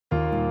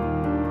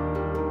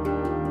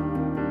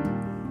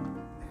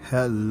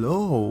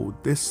Hello,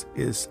 this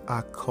is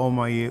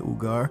Akomaye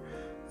Ugar,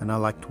 and I'd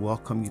like to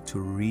welcome you to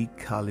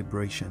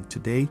Recalibration.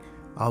 Today,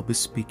 I'll be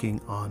speaking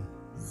on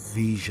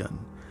vision.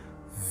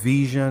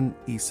 Vision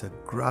is a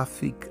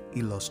graphic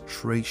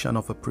illustration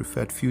of a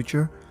preferred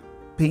future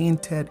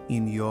painted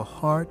in your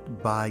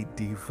heart by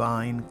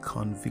divine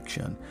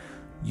conviction.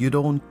 You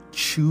don't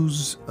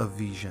choose a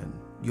vision.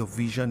 Your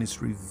vision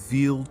is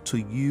revealed to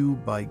you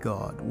by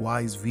God.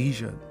 Why is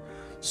vision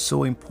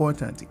so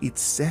important? It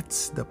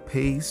sets the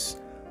pace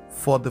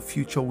for the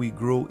future we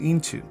grow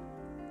into.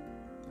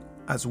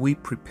 As we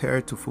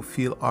prepare to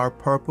fulfill our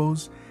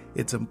purpose,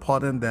 it's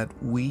important that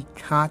we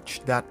catch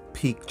that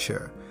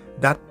picture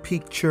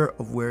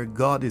of where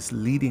God is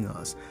leading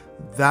us,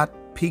 that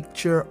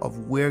picture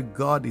of where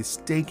God is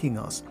taking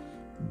us,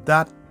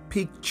 that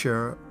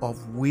picture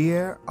of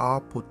where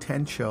our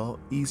potential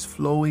is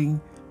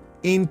flowing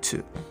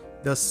into.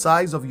 The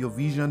size of your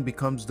vision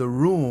becomes the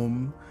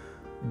room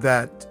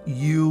that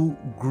you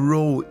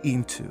grow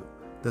into.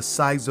 The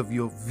size of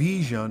your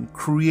vision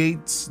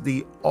creates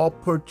the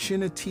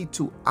opportunity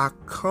to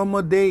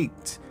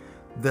accommodate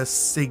the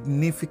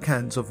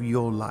significance of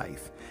your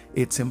life.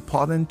 It's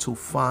important to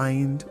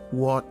find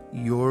what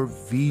your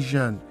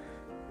vision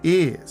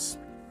is.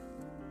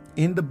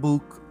 In the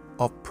book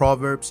of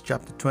Proverbs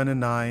chapter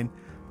 29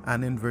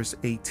 and in verse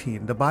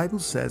 18, the Bible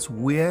says,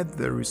 "Where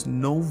there is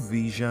no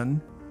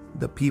vision,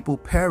 the people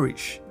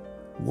perish."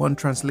 One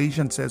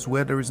translation says,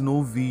 "Where there is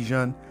no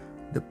vision,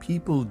 the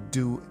people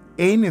do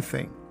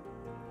anything."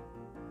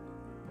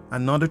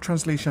 Another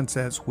translation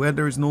says, "Where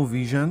there is no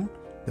vision,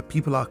 the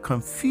people are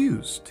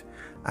confused."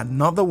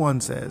 Another one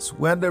says,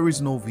 "Where there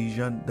is no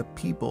vision, the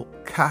people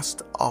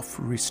cast off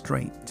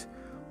restraint,"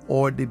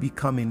 or they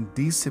become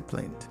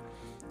indisciplined.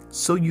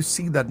 So you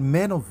see that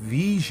men of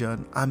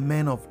vision are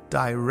men of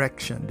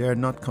direction. They're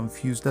not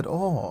confused at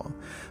all.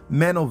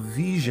 Men of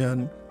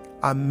vision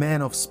are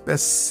men of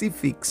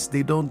specifics.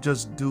 They don't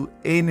just do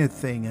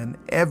anything and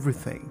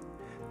everything.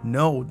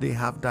 No, they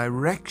have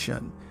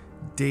direction.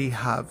 They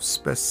have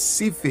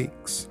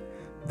specifics.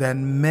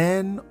 Then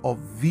men of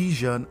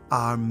vision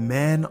are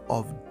men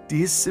of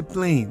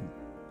discipline.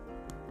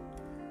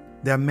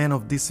 They're men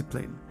of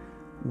discipline.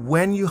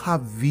 When you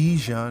have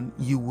vision,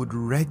 you would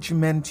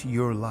regiment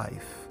your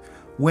life.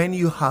 When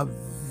you have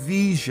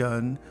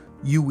vision,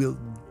 you will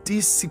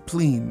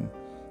discipline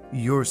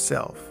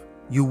yourself.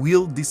 You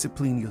will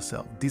discipline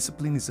yourself.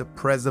 Discipline is a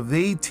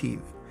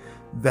preservative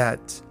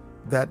that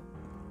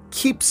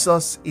keeps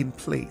us in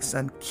place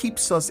and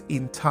keeps us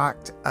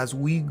intact as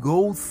we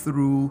go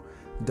through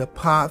the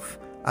path,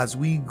 as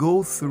we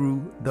go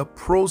through the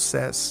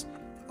process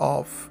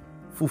of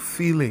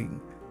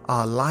fulfilling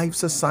our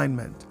life's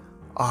assignment,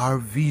 our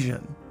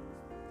vision.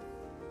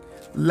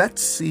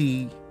 Let's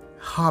see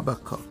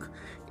Habakkuk.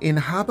 In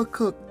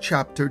Habakkuk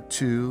chapter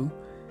 2,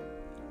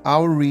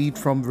 I'll read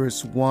from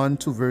verse 1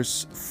 to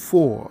verse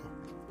 4.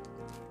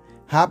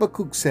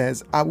 Habakkuk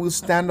says, "I will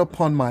stand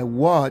upon my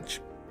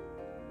watch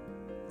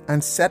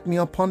and set me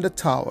upon the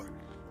tower,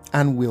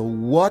 and will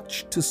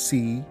watch to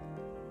see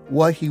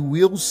what he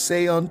will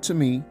say unto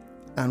me,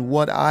 and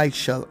what I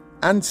shall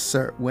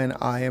answer when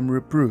I am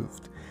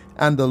reproved.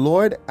 And the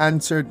Lord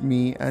answered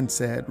me and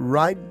said,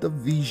 Write the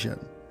vision,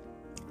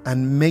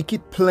 and make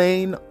it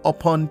plain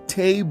upon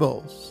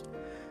tables,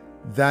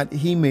 that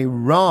he may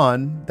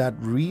run that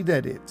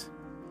readeth it.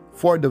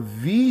 For the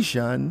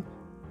vision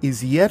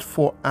is yet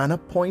for an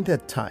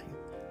appointed time,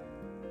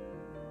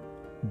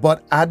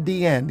 but at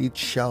the end it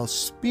shall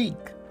speak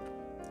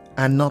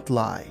and not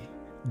lie.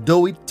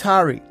 Though it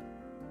tarry,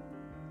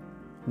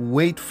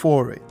 wait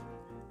for it,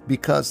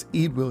 because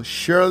it will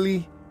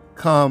surely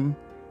come,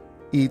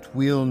 it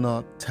will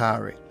not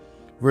tarry."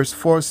 Verse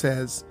 4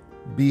 says,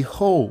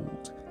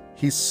 "Behold,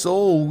 his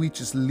soul which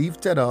is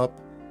lifted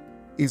up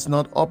is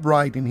not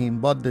upright in him,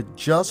 but the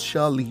just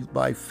shall live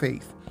by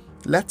faith."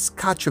 Let's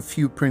catch a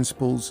few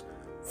principles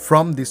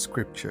from these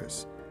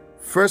scriptures.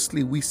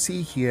 Firstly, we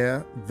see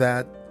here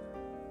that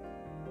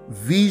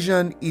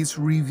vision is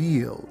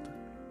revealed.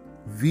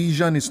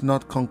 Vision is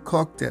not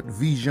concocted.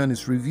 Vision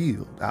is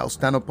revealed. "I'll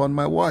stand upon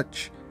my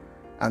watch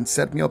and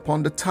set me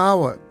upon the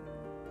tower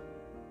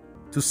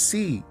to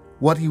see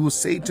what he will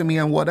say to me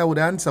and what I would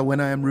answer when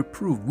I am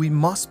reproved." We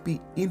must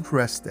be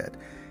interested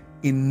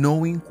in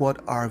knowing what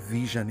our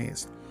vision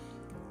is.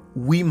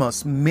 We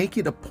must make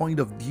it a point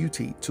of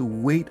duty to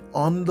wait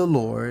on the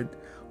Lord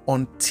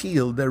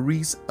until there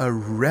is a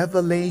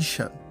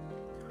revelation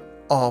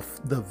of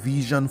the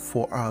vision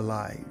for our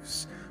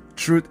lives.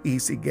 Truth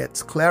is, it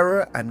gets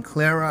clearer and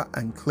clearer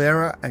and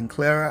clearer and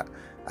clearer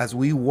as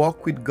we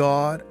walk with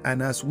God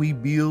and as we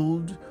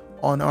build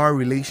on our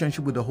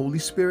relationship with the Holy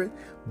Spirit.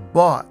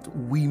 But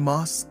we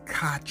must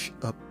catch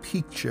a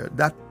picture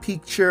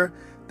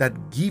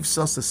that gives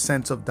us a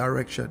sense of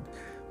direction.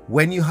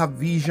 When you have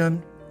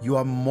vision, you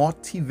are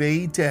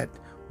motivated.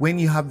 When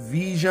you have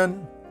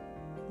vision,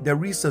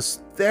 there is a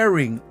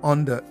stirring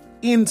on the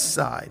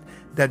inside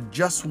that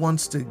just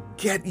wants to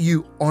get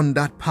you on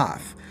that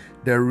path.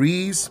 There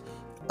is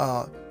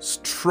a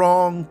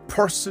strong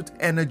pursuit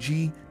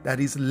energy that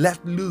is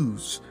let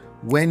loose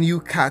when you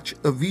catch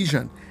a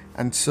vision.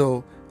 And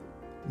so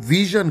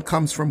vision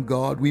comes from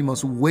God. We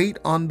must wait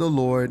on the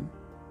Lord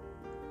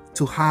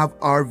to have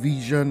our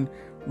vision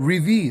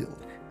revealed.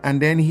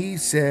 And then he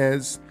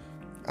says,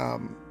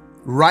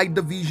 write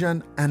the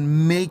vision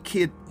and make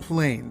it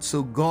plain.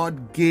 So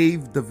God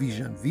gave the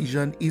vision.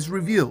 Vision is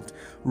revealed.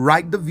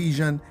 Write the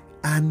vision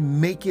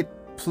and make it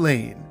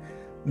plain.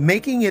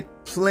 Making it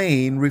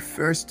plain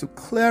refers to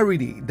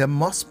clarity. There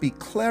must be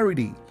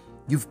clarity.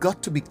 You've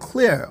got to be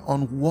clear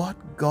on what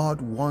God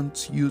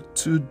wants you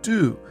to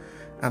do.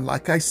 And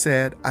like I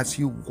said, as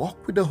you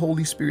walk with the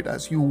Holy Spirit,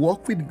 as you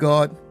walk with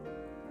God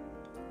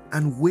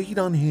and wait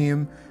on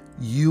him,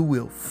 you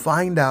will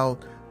find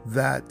out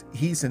that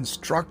his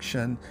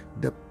instruction,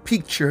 the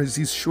pictures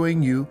he's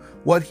showing you,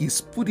 what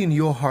he's put in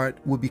your heart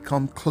will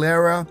become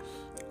clearer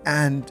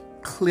and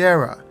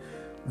clearer.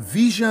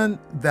 Vision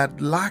that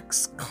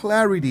lacks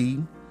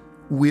clarity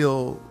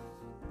will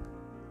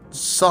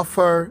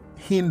suffer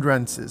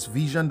hindrances.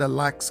 Vision that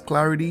lacks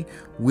clarity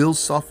will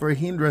suffer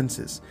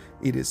hindrances.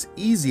 It is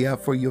easier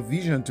for your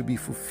vision to be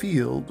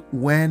fulfilled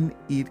when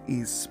it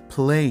is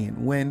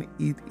plain, when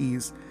it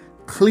is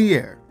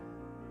clear.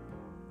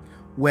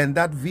 When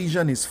that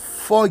vision is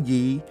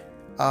foggy,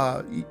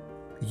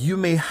 you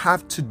may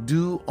have to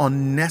do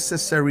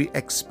unnecessary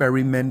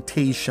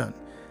experimentation.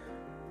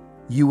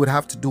 You would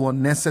have to do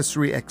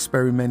unnecessary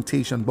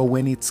experimentation. But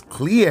when it's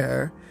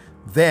clear,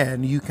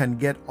 then you can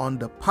get on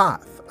the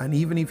path. And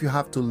even if you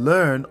have to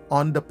learn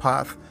on the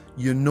path,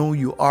 you know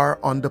you are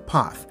on the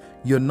path.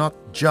 You're not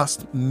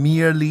just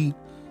merely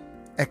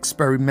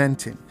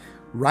experimenting.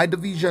 Write the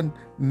vision,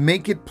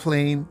 make it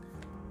plain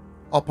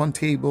upon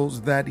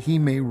tables, that he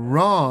may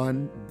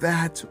run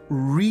that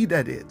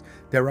readeth it.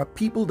 There are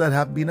people that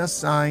have been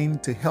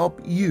assigned to help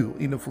you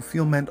in the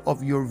fulfillment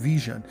of your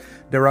vision.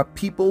 There are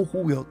people who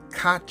will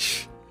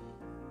catch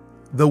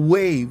the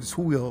waves,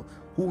 who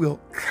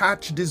will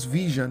catch this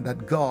vision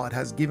that God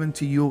has given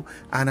to you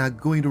and are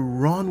going to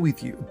run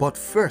with you. But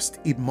first,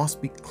 it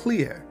must be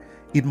clear.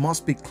 It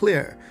must be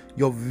clear.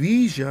 Your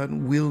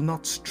vision will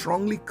not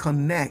strongly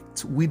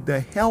connect with the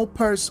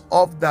helpers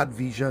of that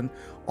vision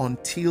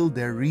until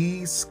there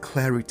is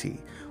clarity.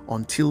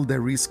 Until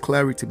there is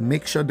clarity.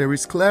 Make sure there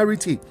is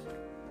clarity.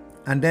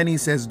 And then he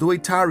says, do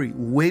it tarry,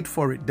 wait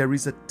for it. There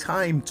is a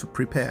time to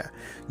prepare.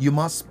 You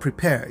must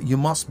prepare. You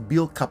must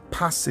build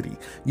capacity.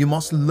 You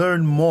must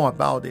learn more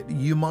about it.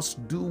 You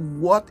must do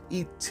what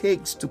it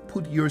takes to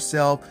put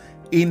yourself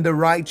in the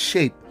right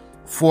shape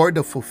for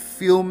the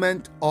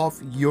fulfillment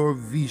of your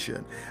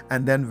vision.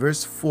 And then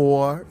verse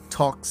 4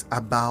 talks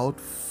about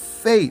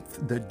faith.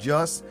 The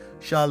just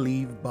shall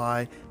live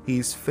by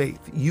his faith.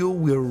 You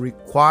will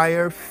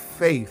require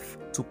faith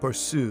to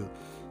pursue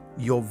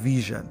your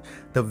vision.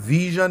 The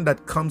vision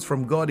that comes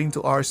from God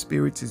into our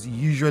spirits is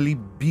usually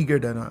bigger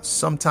than us.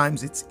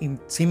 Sometimes it's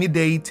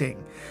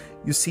intimidating.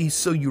 You see,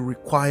 so you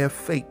require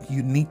faith.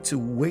 You need to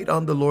wait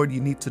on the Lord.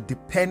 You need to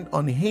depend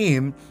on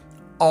him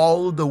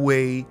all the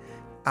way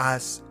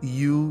as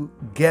you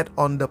get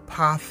on the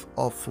path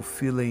of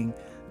fulfilling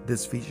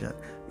this vision.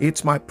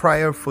 It's my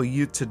prayer for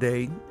you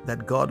today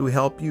that God will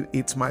help you.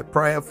 It's my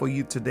prayer for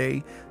you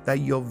today that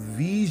your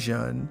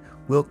vision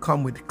will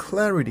come with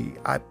clarity.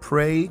 I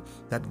pray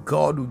that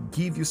God will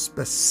give you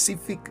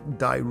specific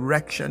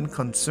direction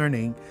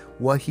concerning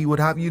what he would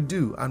have you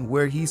do and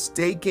where he's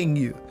taking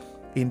you,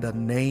 in the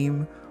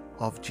name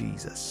of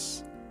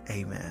Jesus.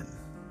 Amen.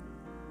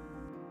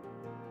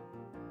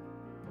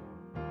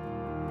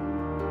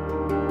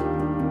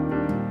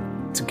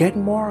 To get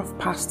more of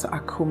Pastor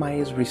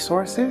Akumaye's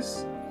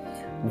resources,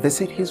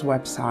 visit his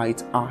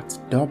website at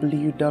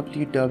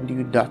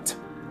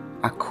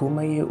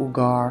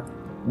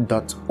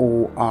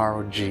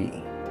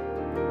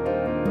www.akumayeugar.org.